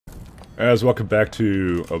As welcome back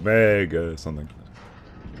to Omega something.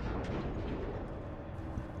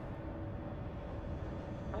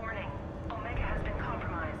 Warning. Omega has been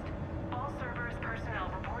compromised. All servers,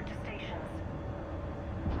 personnel, report to stations.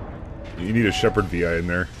 You need a Shepherd VI in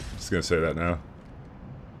there. Just gonna say that now.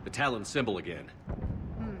 The Talon symbol again.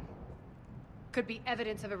 Could be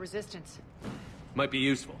evidence of a resistance. Might be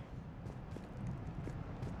useful.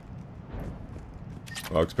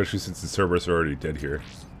 Well, especially since the Cerberus are already dead here.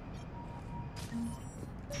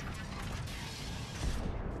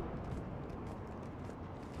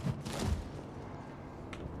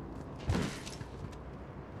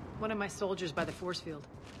 One of my soldiers by the force field.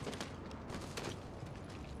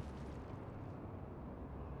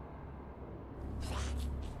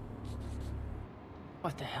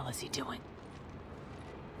 What the hell is he doing?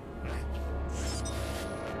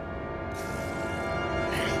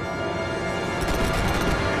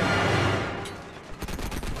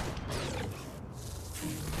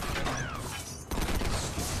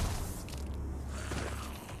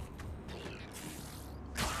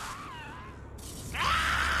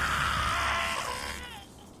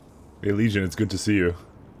 Hey Legion, it's good to see you.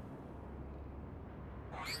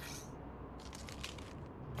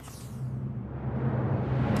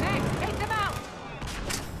 Hey, take them out!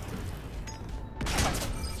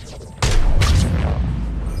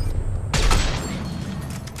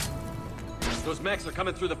 Those mechs are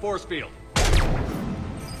coming through the force field.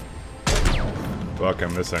 Fuck,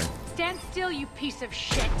 I'm missing. Stand still, you piece of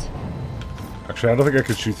shit! Actually, I don't think I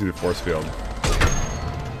could shoot through the force field.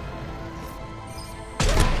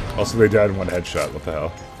 Also, they died in one headshot. What the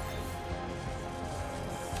hell?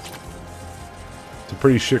 It's a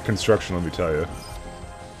pretty shit construction, let me tell you.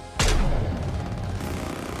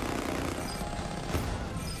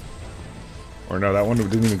 Or no, that one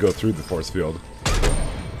didn't even go through the force field.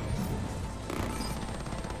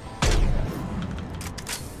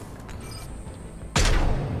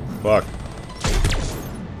 Fuck.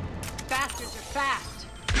 Bastards are fast!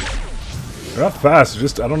 They're not fast,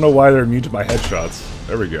 just I don't know why they're immune to my headshots.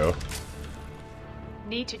 There we go.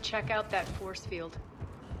 Need to check out that force field.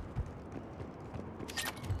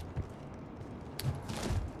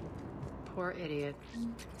 Poor idiot.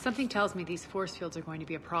 Something tells me these force fields are going to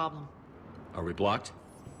be a problem. Are we blocked?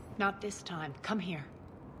 Not this time. Come here.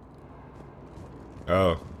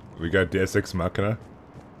 Oh, we got Deus Ex Machina?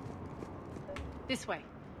 This way.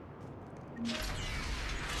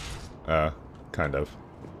 Kind of.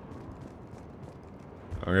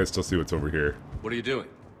 I'm gonna still see what's over here. What are you doing?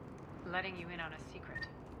 Letting you in on a secret.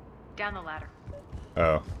 Down the ladder.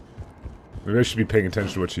 Oh. Maybe I should be paying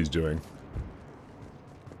attention to what she's doing.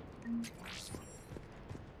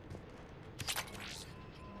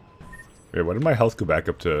 Wait, why did my health go back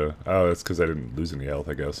up to... Oh, that's because I didn't lose any health,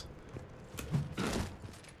 I guess.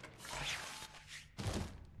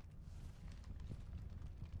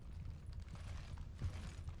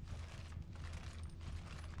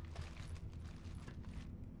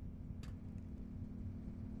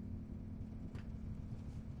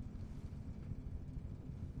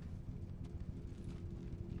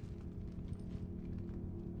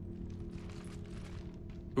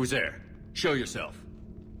 Who's there? Show yourself.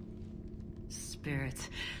 Spirits,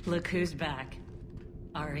 look who's back.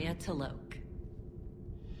 Arya Talok.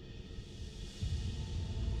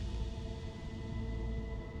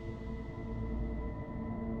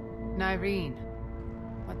 Nyreen,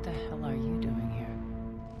 what the hell are you doing here?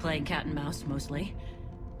 Playing cat and mouse, mostly.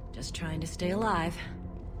 Just trying to stay alive.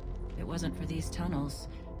 If it wasn't for these tunnels.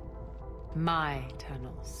 My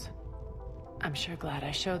tunnels. I'm sure glad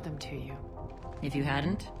I showed them to you. If you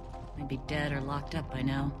hadn't, I'd be dead or locked up by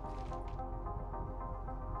now.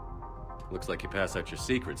 Looks like you pass out your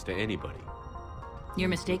secrets to anybody. You're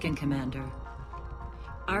mistaken, Commander.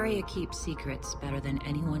 Arya keeps secrets better than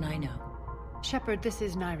anyone I know. Shepard, this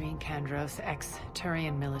is Nyreen Kandros,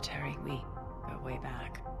 ex-Turian military. We go way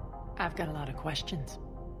back. I've got a lot of questions,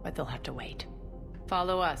 but they'll have to wait.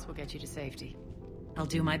 Follow us, we'll get you to safety. I'll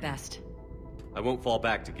do my best. I won't fall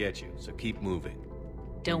back to get you, so keep moving.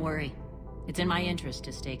 Don't worry. It's in my interest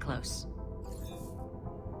to stay close.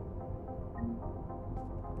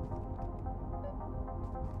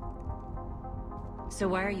 So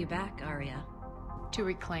why are you back, Arya? To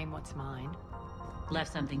reclaim what's mine.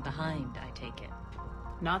 Left something behind, I take it.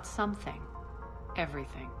 Not something.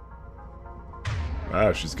 Everything.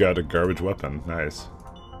 Wow, she's got a garbage weapon. Nice.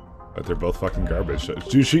 But they're both fucking garbage.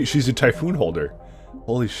 Dude, she's a typhoon holder.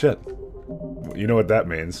 Holy shit. You know what that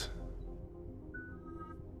means.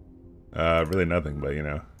 Really nothing, but you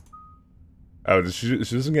know. Oh, she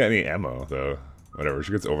doesn't get any ammo, though. Whatever,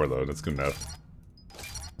 she gets overload, that's good enough.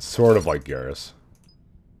 Sort of like Garrus.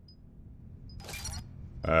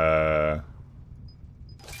 Yeah,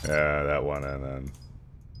 that one, and then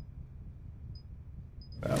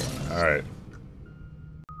that one. Alright.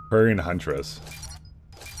 Hurrying Huntress.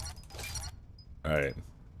 Alright.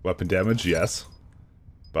 Weapon damage, yes.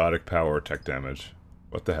 Biotic power, tech damage.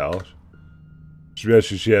 What the hell?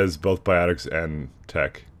 She has both biotics and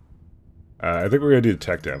tech. I think we're gonna do the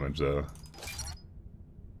tech damage, though.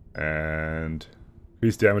 And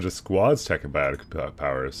increase damage of squads, tech and biotic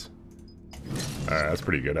powers. Alright, that's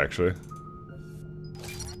pretty good, actually.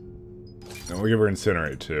 And we'll give her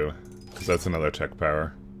Incinerate, too. Because that's another tech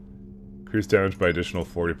power. Increase damage by additional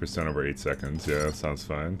 40% over 8 seconds. Yeah, that sounds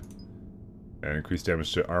fine. And increase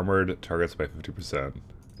damage to armored targets by 50%.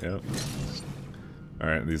 Yep.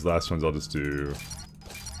 Alright, these last ones I'll just do...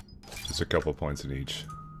 just a couple points in each.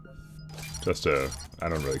 Just I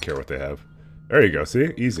don't really care what they have. There you go,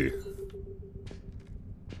 see? Easy.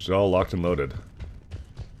 It's all locked and loaded.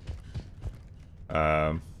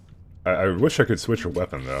 I wish I could switch her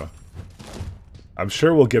weapon, though. I'm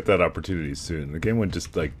sure we'll get that opportunity soon. The game wouldn't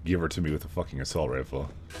just, like, give her to me with a fucking assault rifle.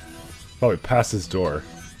 Probably past this door.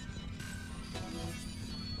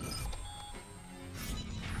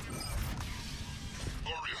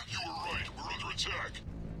 Arya, you were right. We're under attack.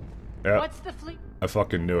 Yeah, What's the fleet? I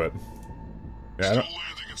fucking knew it. Yeah, I Still don't...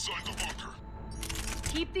 landing inside the bunker.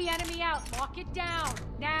 Keep the enemy out. Lock it down.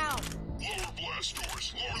 Now. Lower blast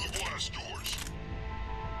doors. Lower the blast doors.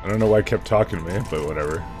 I don't know why it kept talking to me, but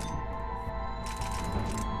whatever.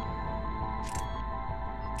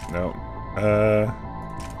 No.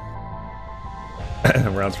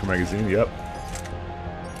 Rounds per magazine, yep.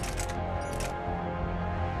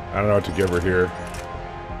 I don't know what to give her here.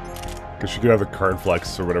 Because she could have the card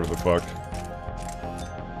flex or whatever the fuck.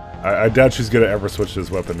 I doubt she's gonna ever switch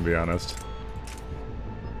this weapon, to be honest.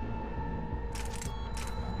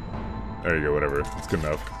 There you go, whatever. It's good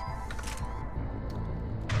enough.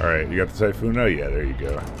 Alright, you got the Typhoon now? Yeah, there you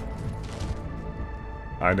go.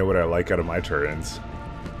 I know what I like out of my Turians.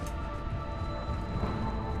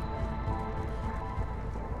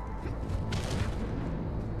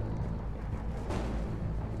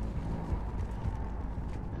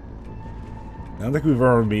 I don't think we've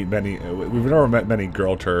ever met many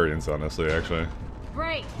girl Turians, honestly, actually.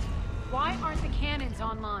 Great. Why aren't the cannons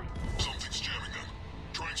online? Something's jamming them.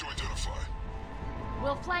 Trying to identify.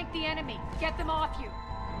 We'll flank the enemy. Get them off you.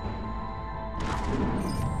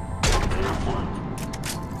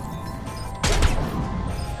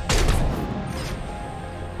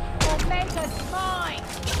 Omega's mine.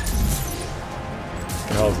 What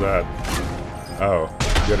the hell's that? Oh,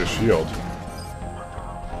 you got a shield.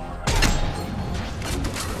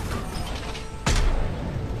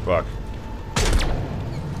 Fuck.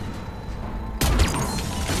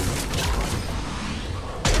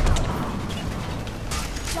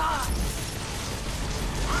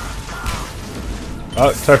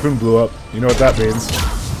 Oh, Typhoon blew up. You know what that means.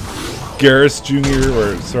 Garrus Jr.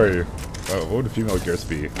 or, sorry, what would a female Garrus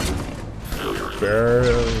be?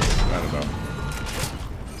 Garrus? I don't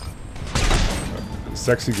know.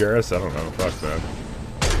 Sexy Garrus? I don't know. Fuck that.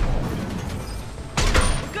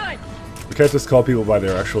 Good. We can't just call people by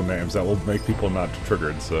their actual names. That will make people not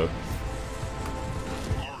triggered, so...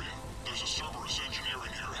 Arya, there's a Cerberus engineer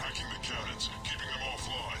in here hacking the cannons, keeping them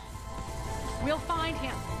offline. We'll find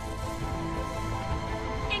him.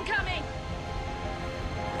 Incoming.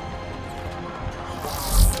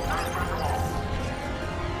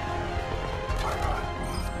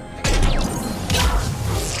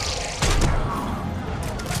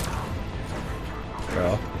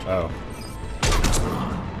 Well, oh.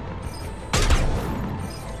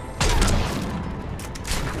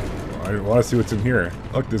 I want to see what's in here.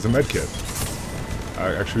 Look, there's a med kit.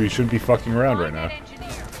 Actually, we shouldn't be fucking around right now.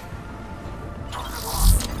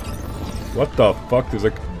 What the fuck? There's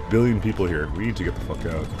like a billion people here. We need to get the fuck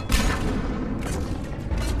out.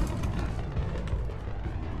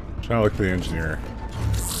 Trying to look for the engineer.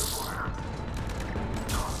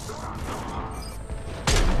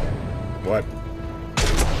 What?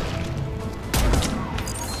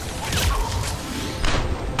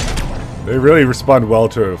 They really respond well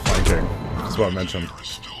to flanking. That's what I mentioned. Is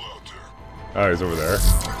still out there. Oh, he's over there.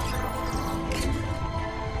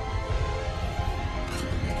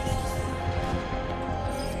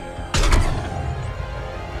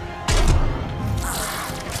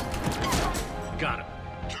 Got him.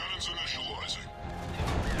 Cannons initializing.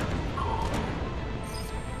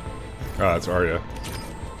 Oh, that's Arya.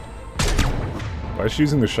 Why is she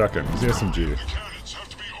using the shotgun? Use the SMG. The cannons have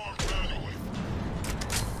to be armed manually.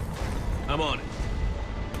 I'm on it.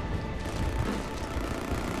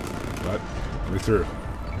 What? Let me through.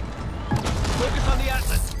 Focus on the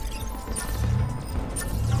Atlas.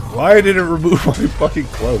 Why did it remove my fucking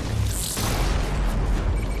cloak?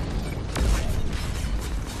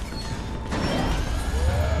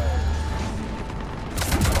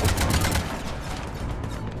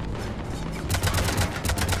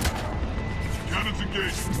 Cannons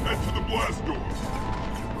engaged. Head to the blast door.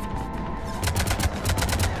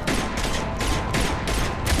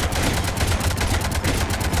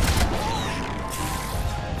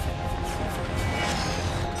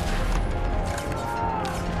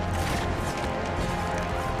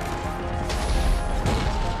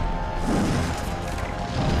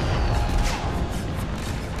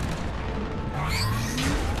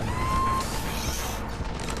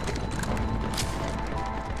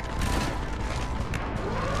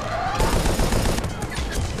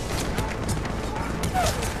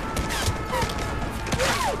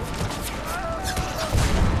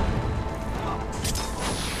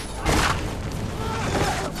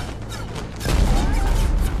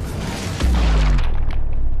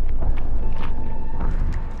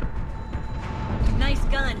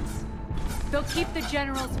 They'll keep the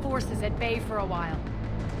General's forces at bay for a while.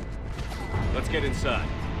 Let's get inside.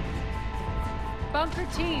 Bunker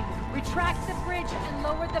team, retract the bridge and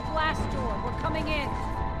lower the blast door. We're coming in.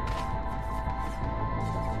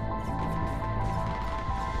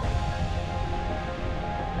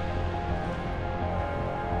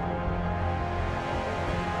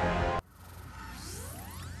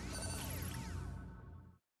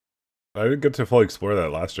 I didn't get to fully explore that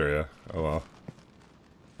last area. Oh well.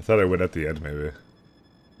 I thought I would at the end, maybe.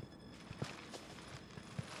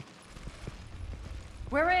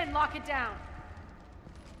 We're in. Lock it down.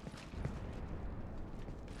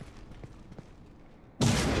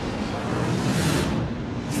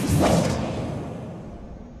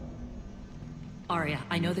 Arya,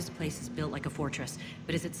 I know this place is built like a fortress,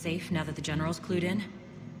 but is it safe now that the General's clued in?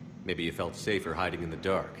 Maybe you felt safer hiding in the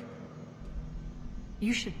dark.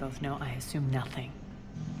 You should both know I assume nothing.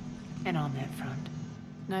 And on that front,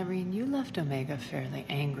 Nyreen, you left Omega fairly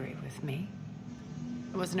angry with me.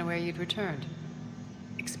 I wasn't aware you'd returned.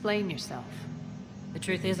 Explain yourself. The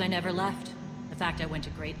truth is I never left. In fact, I went to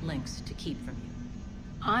great lengths to keep from you.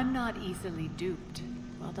 I'm not easily duped.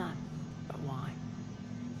 Well done. But why?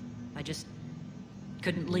 I just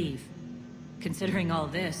couldn't leave. Considering all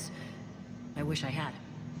this, I wish I had.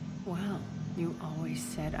 Well, you always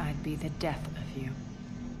said I'd be the death of you.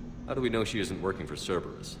 How do we know she isn't working for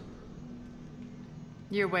Cerberus?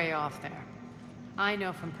 You're way off there. I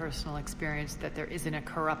know from personal experience that there isn't a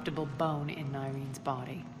corruptible bone in Nyreen's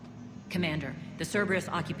body. Commander, the Cerberus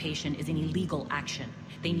occupation is an illegal action.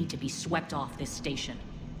 They need to be swept off this station.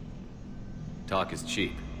 Talk is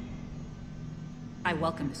cheap. I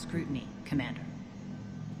welcome the scrutiny, Commander.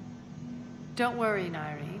 Don't worry,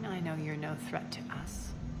 Nyreen. I know you're no threat to us.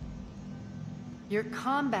 Your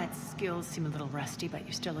combat skills seem a little rusty, but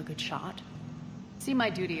you're still a good shot. See my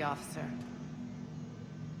duty officer.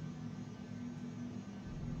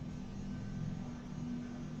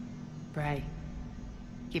 Bray,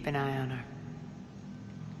 keep an eye on her.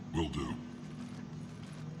 Will do.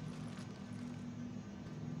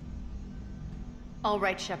 All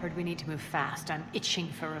right, Shepard, we need to move fast. I'm itching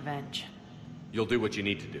for revenge. You'll do what you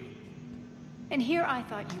need to do. And here I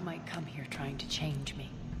thought you might come here trying to change me.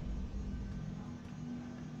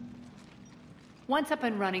 Once up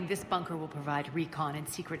and running, this bunker will provide recon and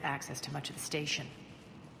secret access to much of the station.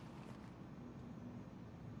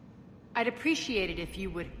 I'd appreciate it if you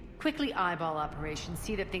would quickly eyeball operations,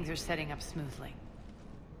 see that things are setting up smoothly.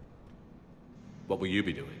 What will you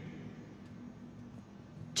be doing?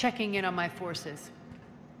 Checking in on my forces.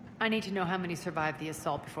 I need to know how many survived the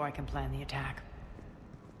assault before I can plan the attack.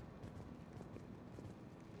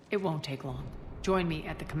 It won't take long. Join me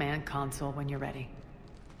at the command console when you're ready.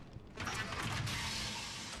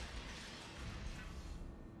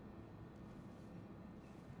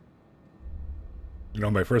 You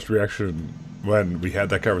know, my first reaction when we had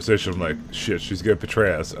that conversation, I'm like, shit, she's gonna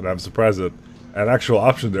betray us. And I'm surprised that an actual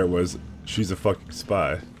option there was, she's a fucking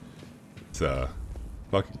spy. So,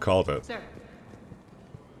 fucking called it. Sir.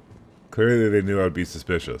 Clearly they knew I'd be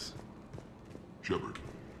suspicious. Shepard.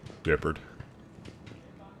 Shepard.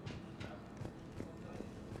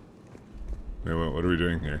 Wait, what are we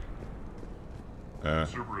doing here?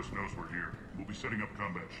 Cerberus knows we're here. We'll be setting up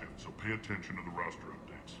combat ships, so pay attention to the roster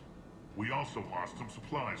updates. We also lost some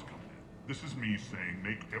supplies coming in. This is me saying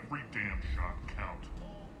make every damn shot count.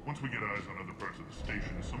 Once we get eyes on other parts of the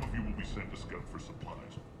station, some of you will be sent to scout for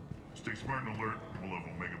supplies. Stay smart and alert, and we'll have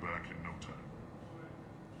Omega back in no time.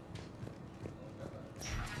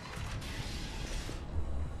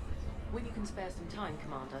 When you can spare some time,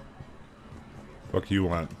 Commander. Fuck you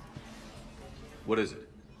want? What is it?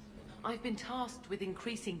 I've been tasked with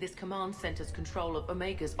increasing this command center's control of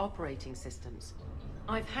Omega's operating systems.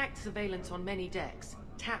 I've hacked surveillance on many decks,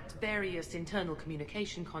 tapped various internal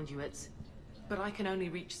communication conduits, but I can only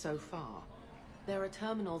reach so far. There are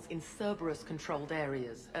terminals in Cerberus-controlled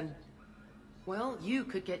areas, and... well, you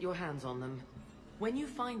could get your hands on them. When you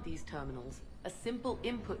find these terminals, a simple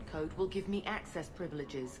input code will give me access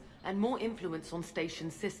privileges and more influence on station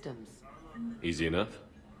systems. Easy enough?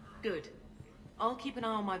 Good. I'll keep an eye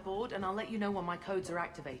on my board, and I'll let you know when my codes are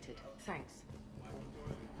activated. Thanks.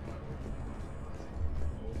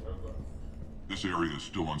 This area is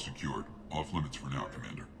still unsecured. Off limits for now,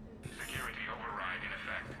 Commander. Security override in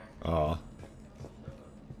effect. Aw.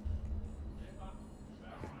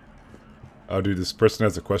 Oh, dude, this person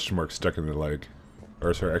has a question mark stuck in the leg.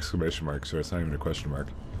 Or, sorry, exclamation mark, so it's not even a question mark.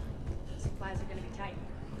 Supplies are gonna be tight.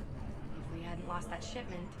 If we hadn't lost that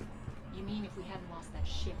shipment... You mean if we hadn't lost that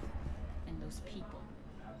ship and those people?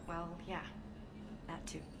 Well, yeah. That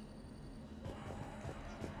too.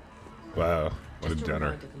 Wow, what a Just downer.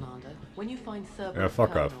 reminder, Commander, when you find Cerberus Yeah,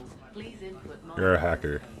 fuck off. terminals, please input my... You're a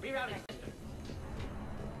hacker.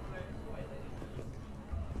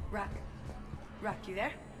 Ruck. Ruck, you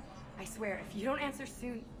there? I swear, if you don't answer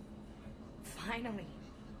soon... Finally.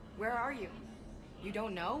 Where are you? You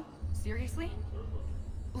don't know? Seriously?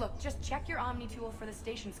 Look, just check your Omni tool for the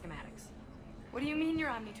station schematics. What do you mean your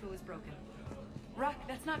Omni tool is broken? Ruck,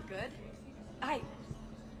 that's not good. Right.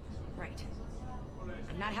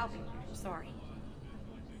 I'm not helping you, sorry.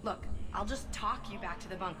 Look, I'll just talk you back to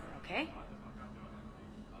the bunker, okay?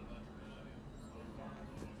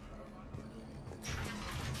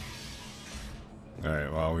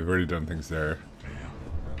 Alright, well, we've already done things there. Damn,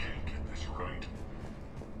 can't get this right.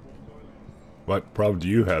 What problem do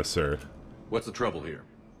you have, sir? What's the trouble here?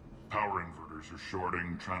 Power inverters are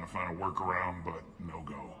shorting, trying to find a workaround, but no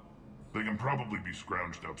go. They can probably be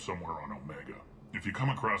scrounged up somewhere on Omega. If you come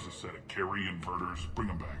across a set of carry inverters, bring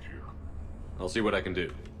them back here. I'll see what I can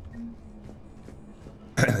do.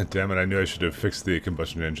 Damn it, I knew I should have fixed the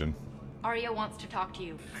combustion engine. Arya wants to talk to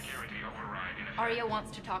you. Security override in effect. Arya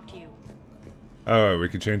wants to talk to you. Oh, we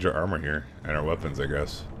could change our armor here, and our weapons, I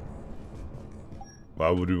guess. Why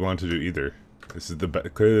would we want to do either? This is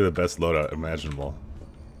clearly the best loadout imaginable.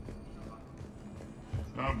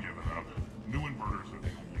 I'm giving up. New inverters are the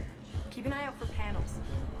only answer. Keep an eye out for panels.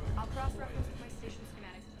 I'll cross-reference with my station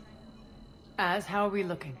schematics. As, how are we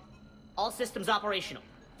looking? All systems operational.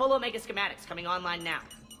 Full Omega schematics coming online now.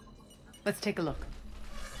 Let's take a look.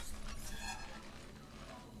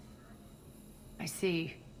 I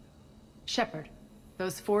see. Shepard,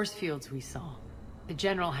 those force fields we saw. The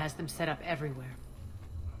General has them set up everywhere.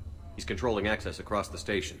 He's controlling access across the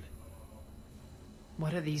station.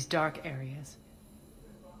 What are these dark areas?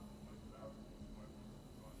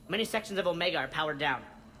 Many sections of Omega are powered down.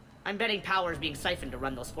 I'm betting power is being siphoned to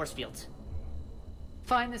run those force fields.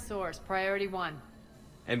 Find the source, priority 1.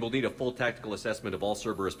 And we'll need a full tactical assessment of all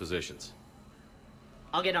Cerberus positions.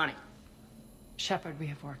 I'll get on it. Shepard, we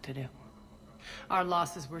have work to do. Our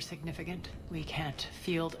losses were significant. We can't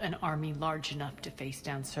field an army large enough to face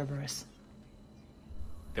down Cerberus.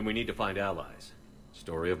 Then we need to find allies.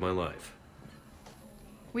 Story of my life.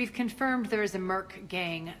 We've confirmed there is a Merc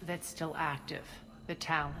gang that's still active. The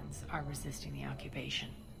Talons are resisting the occupation.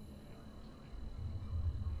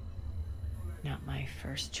 Not my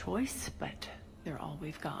first choice, but they're all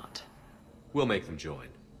we've got. We'll make them join,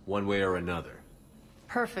 one way or another.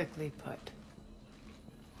 Perfectly put.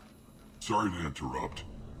 Sorry to interrupt.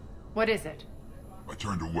 What is it? I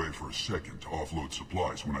turned away for a second to offload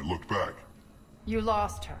supplies. When I looked back, You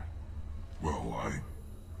lost her. well,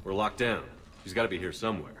 We're locked down. She's got to be here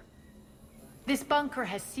somewhere. This bunker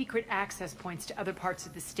has secret access points to other parts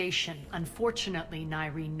of the station. Unfortunately,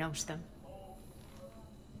 Nyreen knows them.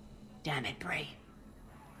 Damn it, Bray.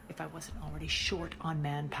 If I wasn't already short on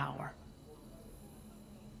manpower.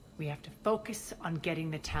 We have to focus on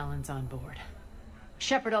getting the Talons on board.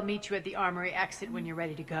 Shepard, I'll meet you at the armory exit when you're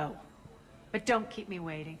ready to go. But don't keep me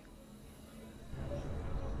waiting.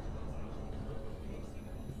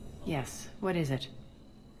 Yes, what is it?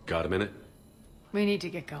 Got a minute? We need to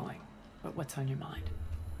get going. But what's on your mind?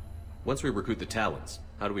 Once we recruit the Talons,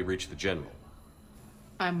 how do we reach the General?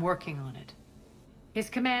 I'm working on it. His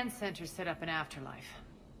command center set up an afterlife.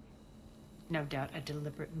 No doubt a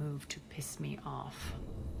deliberate move to piss me off.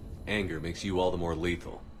 Anger makes you all the more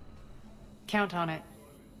lethal. Count on it.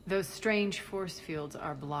 Those strange force fields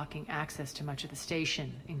are blocking access to much of the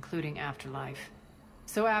station, including Afterlife.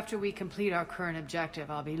 So after we complete our current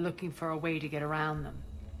objective, I'll be looking for a way to get around them.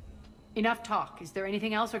 Enough talk. Is there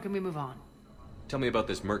anything else, or can we move on? Tell me about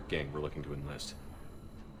this Merc gang we're looking to enlist.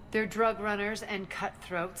 They're drug runners and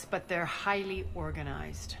cutthroats, but they're highly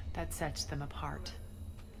organized. That sets them apart.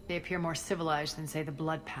 They appear more civilized than, say, the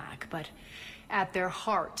Blood Pack, but at their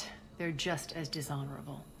heart, they're just as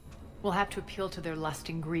dishonorable. We'll have to appeal to their lust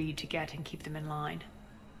and greed to get and keep them in line.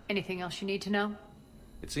 Anything else you need to know?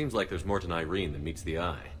 It seems like there's more to Irene than meets the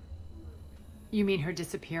eye. You mean her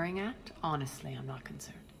disappearing act? Honestly, I'm not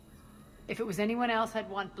concerned. If it was anyone else, I'd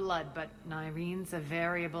want blood, but Irene's a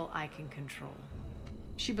variable I can control.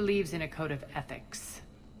 She believes in a code of ethics.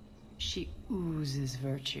 She oozes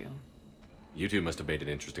virtue. You two must have made an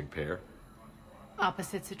interesting pair.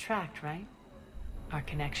 Opposites attract, right? Our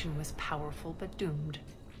connection was powerful but doomed.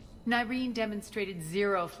 Irene demonstrated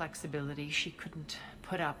zero flexibility. She couldn't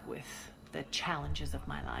put up with the challenges of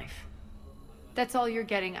my life. That's all you're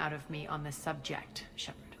getting out of me on this subject,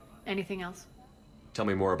 Shepard. Anything else? Tell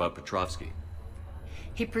me more about Petrovsky.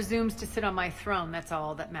 He presumes to sit on my throne, that's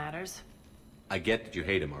all that matters. I get that you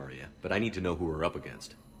hate him, Arya, but I need to know who we're up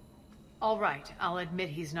against. All right, I'll admit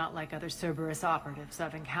he's not like other Cerberus operatives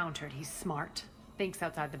I've encountered. He's smart, thinks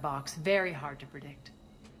outside the box, very hard to predict.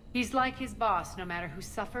 He's like his boss, no matter who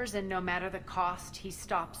suffers and no matter the cost, he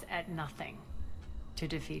stops at nothing. To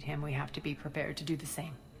defeat him, we have to be prepared to do the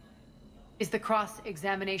same. Is the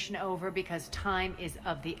cross-examination over? Because time is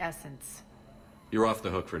of the essence. You're off the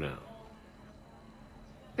hook for now.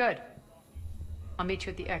 Good. I'll meet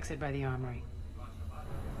you at the exit by the armory.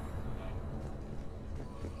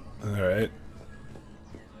 Alright.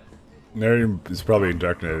 Nary is probably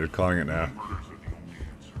indoctrinated, calling it now.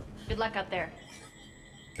 Good luck out there.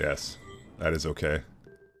 Yes, that is okay.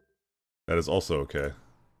 That is also okay.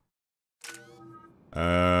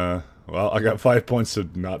 Well, I got 5 points to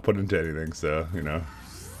not put into anything, so, you know.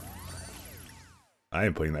 I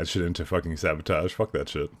ain't putting that shit into fucking sabotage. Fuck that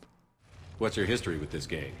shit. What's your history with this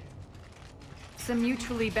gang? Some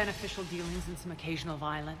mutually beneficial dealings and some occasional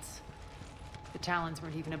violence. The Talons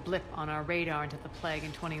weren't even a blip on our radar until the plague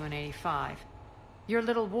in 2185. Your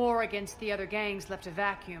little war against the other gangs left a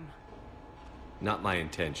vacuum. Not my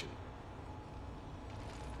intention.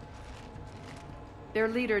 Their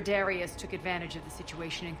leader, Darius, took advantage of the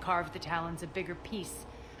situation and carved the Talons a bigger piece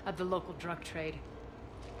of the local drug trade.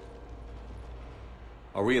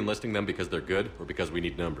 Are we enlisting them because they're good, or because we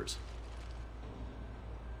need numbers?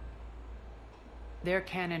 They're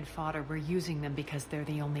cannon fodder. We're using them because they're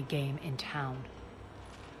the only game in town.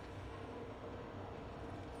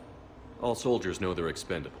 All soldiers know they're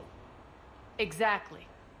expendable. Exactly.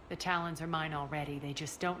 The Talons are mine already. They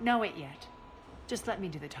just don't know it yet. Just let me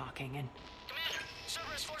do the talking and... Commander,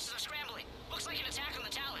 Cerberus forces are scrambling. Looks like an attack on the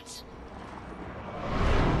Talons.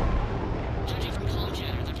 Judging from comm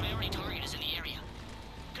chatter, their priority target is in the area.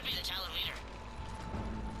 Could be the Talon leader.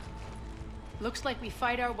 Looks like we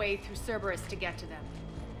fight our way through Cerberus to get to them.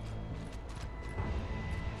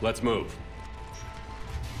 Let's move.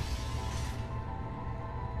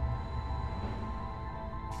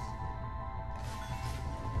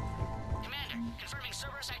 Commander, confirming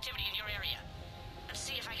Cerberus activity in your area. Let's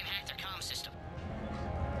see if I can hack their comm system.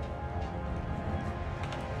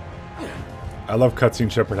 I love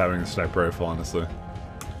cutscene Shepard having a sniper rifle, honestly.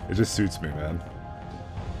 It just suits me, man.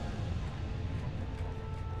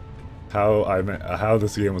 How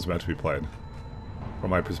this game was meant to be played, from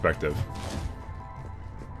my perspective.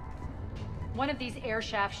 One of these air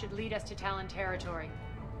shafts should lead us to Talon territory.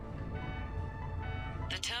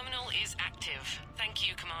 The terminal is active. Thank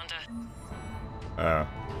you, Commander.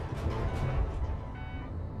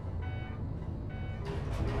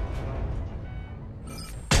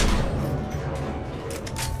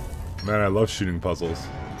 Man, I love shooting puzzles.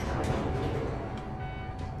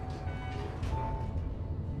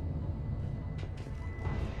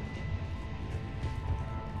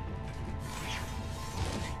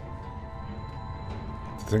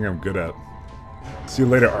 It's the thing I'm good at. See you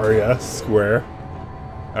later, Arya. Square.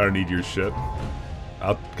 I don't need your shit.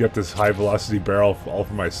 I'll get this high velocity barrel all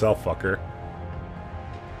for myself, fucker.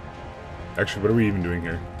 Actually, what are we even doing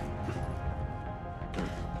here?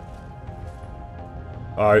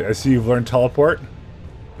 I see you've learned teleport.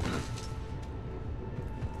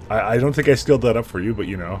 I don't think I skilled that up for you, but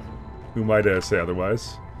you know, who might say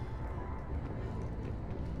otherwise?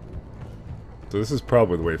 So this is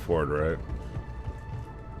probably the way forward, right?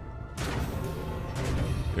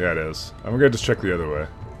 Yeah, it is. I'm gonna just check the other way.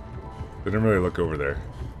 I didn't really look over there.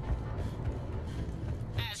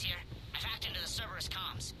 Az here. I've hacked into the Cerberus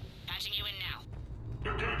comms. Patching you in now.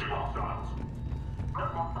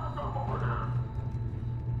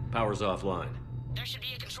 Power's offline. There should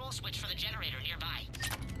be a control switch for the generator nearby.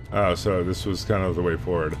 Oh, so this was kind of the way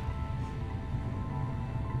forward.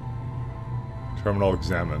 Terminal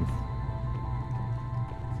examine.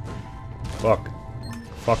 Fuck.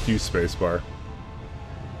 Fuck you, spacebar.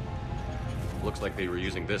 Looks like they were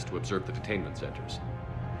using this to observe the containment centers.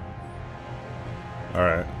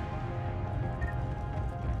 Alright.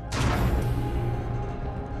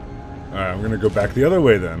 Alright, I'm gonna go back the other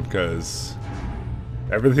way then, because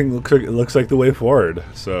everything looks like the way forward.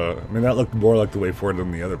 So, I mean, that looked more like the way forward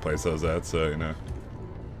than the other place I was at, so, you know.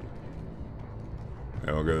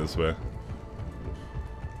 Yeah, we'll go this way.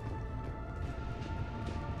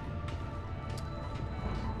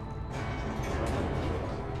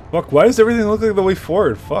 Fuck, why does everything look like the way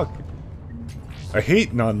forward? Fuck. I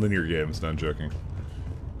hate non-linear games, not joking.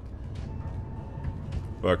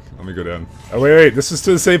 Fuck, let me go down. Oh, wait, this is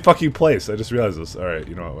to the same fucking place. I just realized this. Alright,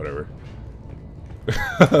 you know what, whatever.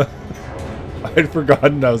 I had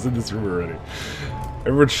forgotten I was in this room already.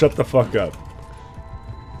 Everyone shut the fuck up.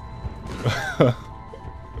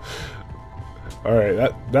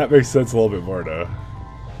 Alright, that makes sense a little bit more now.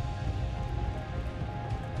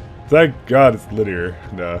 Thank God it's linear.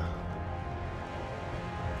 No.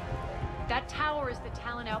 That tower is the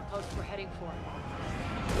Talon outpost we're heading for.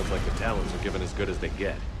 Looks like the Talons are given as good as they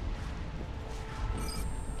get.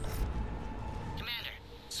 Commander,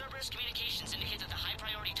 Cerberus communications indicate that the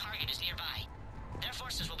high-priority target is nearby. Their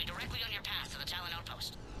forces will be directly on your path to the Talon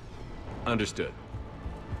outpost. Understood.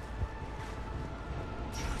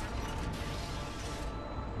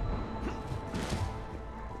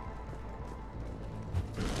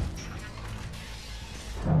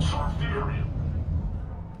 Search the area.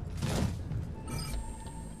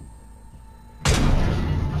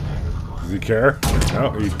 Does he care?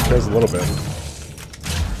 No, he cares a little bit.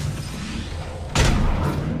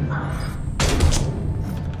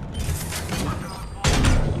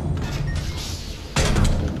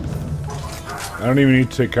 I don't even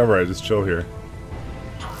need to take cover, I just chill here.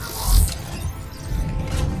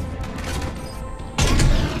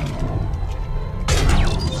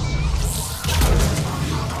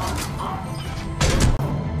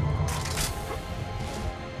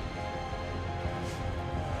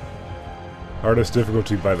 Hardest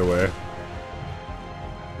difficulty, by the way.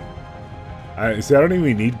 I don't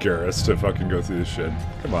even need Garrus to fucking go through this shit.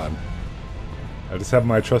 Come on. I just have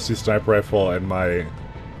my trusty sniper rifle and my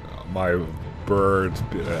bird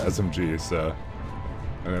SMG, so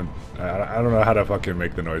and I don't know how to fucking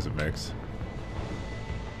make the noise it makes.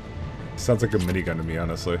 Sounds like a minigun to me,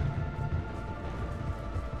 honestly.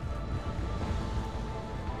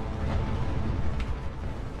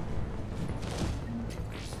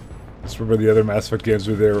 Just remember the other Mass Effect games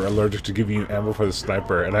where they were allergic to giving you ammo for the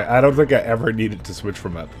sniper, and I don't think I ever needed to switch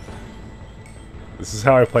from it. This is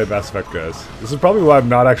how I play Mass Effect, guys. This is probably why I'm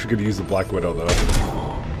not actually going to use the Black Widow, though.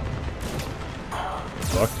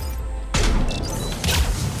 Fuck.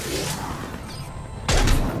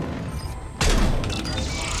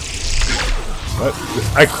 What?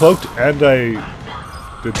 I cloaked and I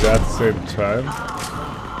did that at the same time?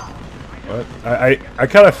 What? I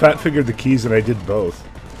kind of fat-fingered the keys and I did both.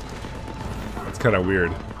 That's kind of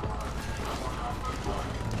weird.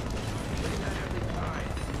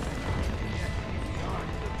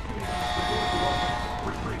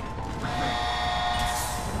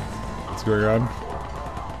 What's going on?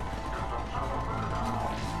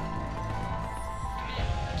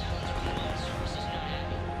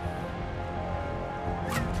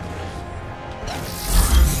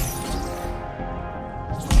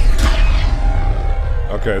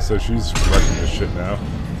 Okay, so she's wrecking this shit now.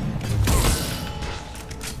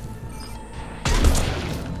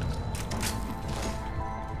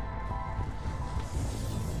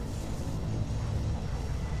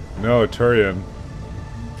 No, Turian.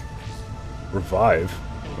 Revive?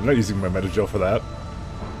 I'm not using my Metagel for that.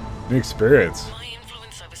 New experience. My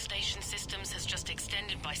influence over station systems has just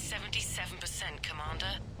extended by 77%,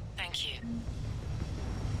 Commander. Thank you.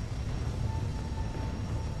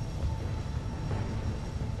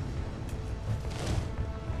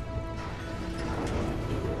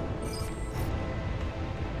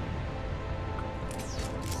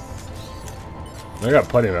 I got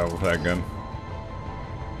plenty of ammo with that gun.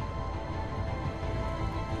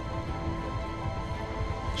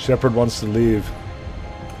 Shepard wants to leave.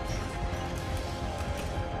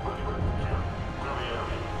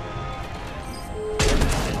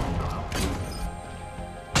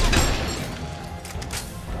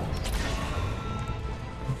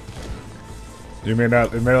 It may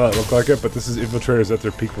not look like it, but this is infiltrators at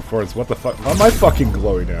their peak performance. What the fuck? How am I fucking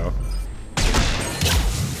glowy now?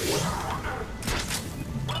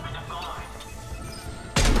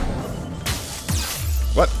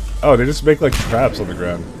 What? Oh, they just make like traps on the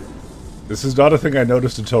ground. This is not a thing I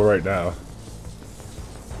noticed until right now.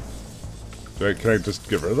 Wait, can I just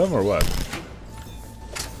get rid of them or what?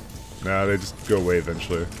 Nah, they just go away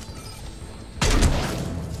eventually.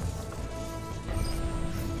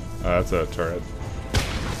 Oh, that's a turret.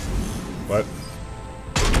 What?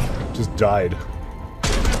 Just died.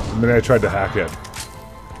 The minute I tried to hack it.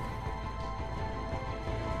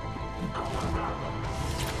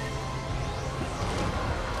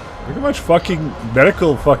 Look how much fucking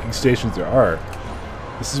medical fucking stations there are.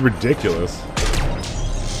 This is ridiculous.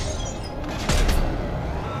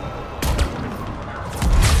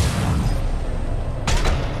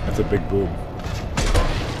 That's a big boom.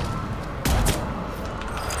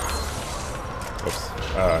 Oops.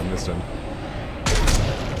 I missed him.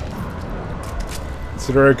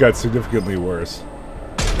 Consider it got significantly worse.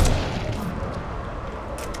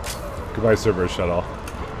 Goodbye, server shuttle.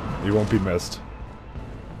 You won't be missed.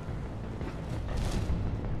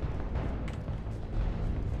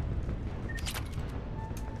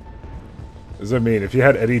 What does that mean? If you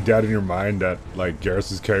had any doubt in your mind that, like,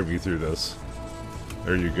 Garrus is carrying me through this,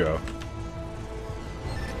 there you go.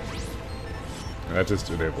 That just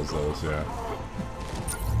enables those, yeah.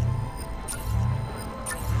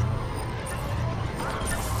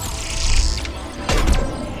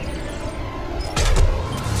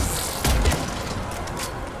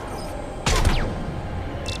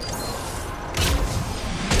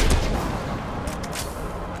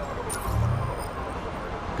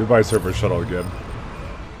 Goodbye, server shuttle again.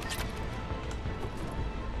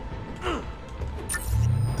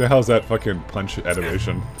 The hell's that fucking punch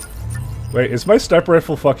animation? Wait, is my sniper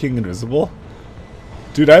rifle fucking invisible?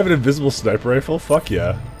 Dude, I have an invisible sniper rifle? Fuck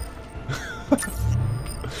yeah. I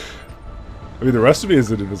mean, the rest of me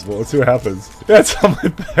isn't invisible. Let's see what happens. Yeah, it's on my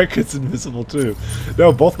back. It's invisible too.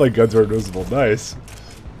 No, both my guns are invisible. Nice.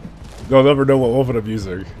 They'll never know what weapon I'm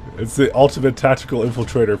using. It's the ultimate tactical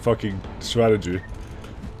infiltrator fucking strategy.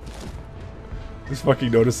 Just fucking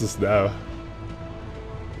notice this now.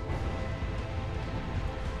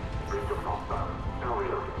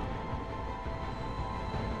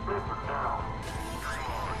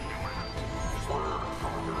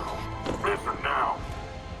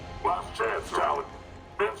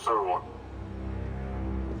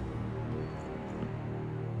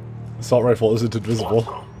 Assault rifle isn't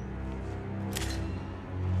invisible.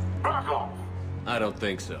 I don't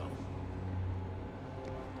think so.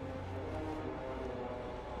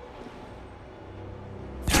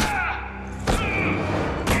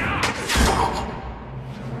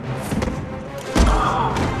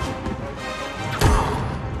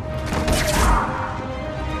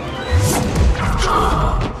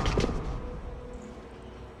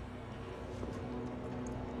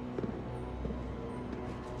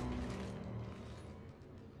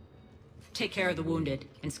 Take care of the wounded,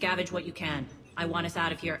 and scavenge what you can. I want us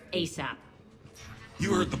out of here ASAP.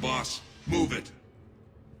 You heard the boss. Move it.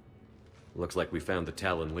 Looks like we found the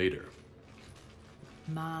Talon leader.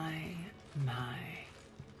 My.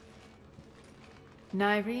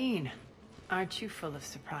 Nyreen, aren't you full of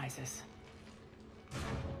surprises?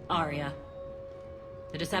 Arya.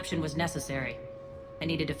 The deception was necessary. I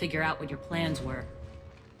needed to figure out what your plans were.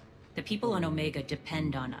 The people on Omega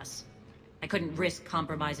depend on us. I couldn't risk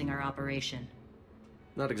compromising our operation.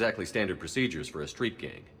 Not exactly standard procedures for a street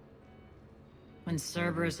gang. When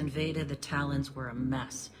Cerberus invaded, the Talons were a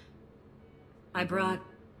mess. I brought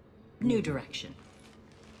new direction.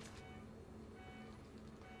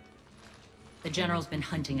 The General's been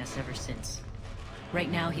hunting us ever since. Right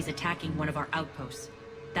now, he's attacking one of our outposts.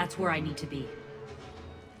 That's where I need to be.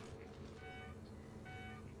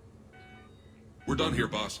 We're done here,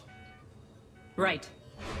 boss. Right.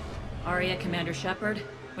 Arya, Commander Shepard,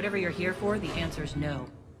 whatever you're here for, the answer's no.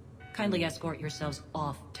 Kindly escort yourselves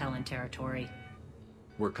off Talon territory.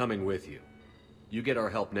 We're coming with you. You get our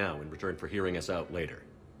help now in return for hearing us out later.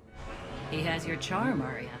 He has your charm,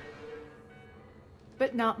 Arya.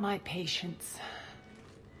 But not my patience.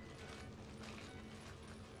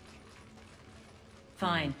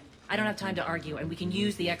 Fine. I don't have time to argue, and we can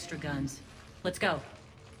use the extra guns. Let's go.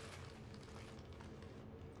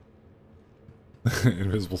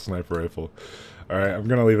 Invisible sniper rifle. Alright, I'm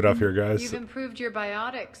gonna leave it up here, guys. You've improved your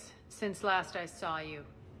biotics since last I saw you.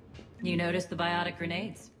 You noticed the biotic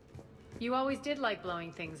grenades? You always did like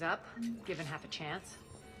blowing things up, given half a chance.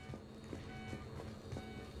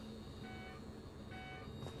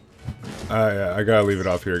 Yeah, I gotta leave it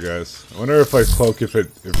off here, guys. I wonder if I cloak if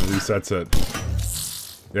it resets it.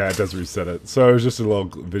 Yeah, it does reset it. So it was just a little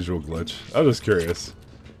visual glitch. I was just curious.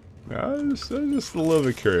 I was just a little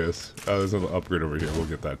bit curious. Oh, there's an upgrade over here. We'll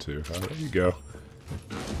get that too. There you go.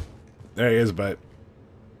 There he is, but